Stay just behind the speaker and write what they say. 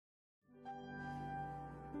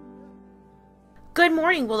Good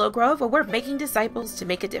morning, Willow Grove, where we're making disciples to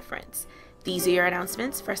make a difference. These are your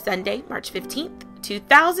announcements for Sunday, March 15th,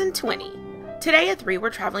 2020. Today at 3, we're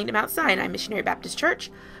traveling to Mount Sinai Missionary Baptist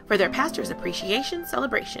Church for their Pastor's Appreciation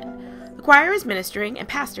Celebration. The choir is ministering and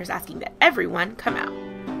pastors asking that everyone come out.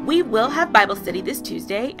 We will have Bible study this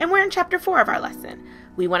Tuesday, and we're in chapter 4 of our lesson.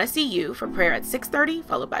 We want to see you for prayer at 6:30,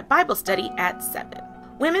 followed by Bible study at 7.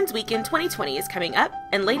 Women's Weekend 2020 is coming up,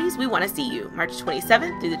 and ladies, we want to see you March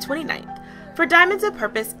 27th through the 29th for Diamonds of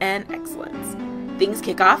Purpose and Excellence. Things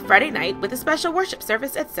kick off Friday night with a special worship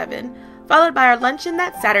service at 7, followed by our luncheon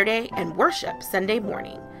that Saturday and worship Sunday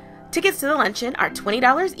morning. Tickets to the luncheon are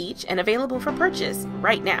 $20 each and available for purchase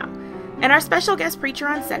right now. And our special guest preacher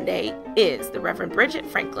on Sunday is the Reverend Bridget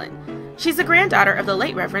Franklin. She's the granddaughter of the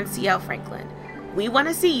late Reverend C.L. Franklin. We want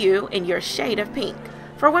to see you in your shade of pink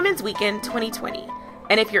for Women's Weekend 2020.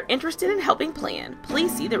 And if you're interested in helping plan,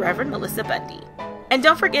 please see the Reverend Melissa Bundy. And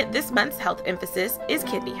don't forget, this month's health emphasis is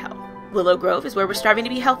kidney health. Willow Grove is where we're striving to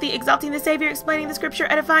be healthy, exalting the Savior, explaining the Scripture,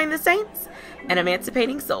 edifying the saints, and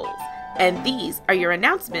emancipating souls. And these are your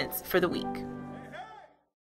announcements for the week.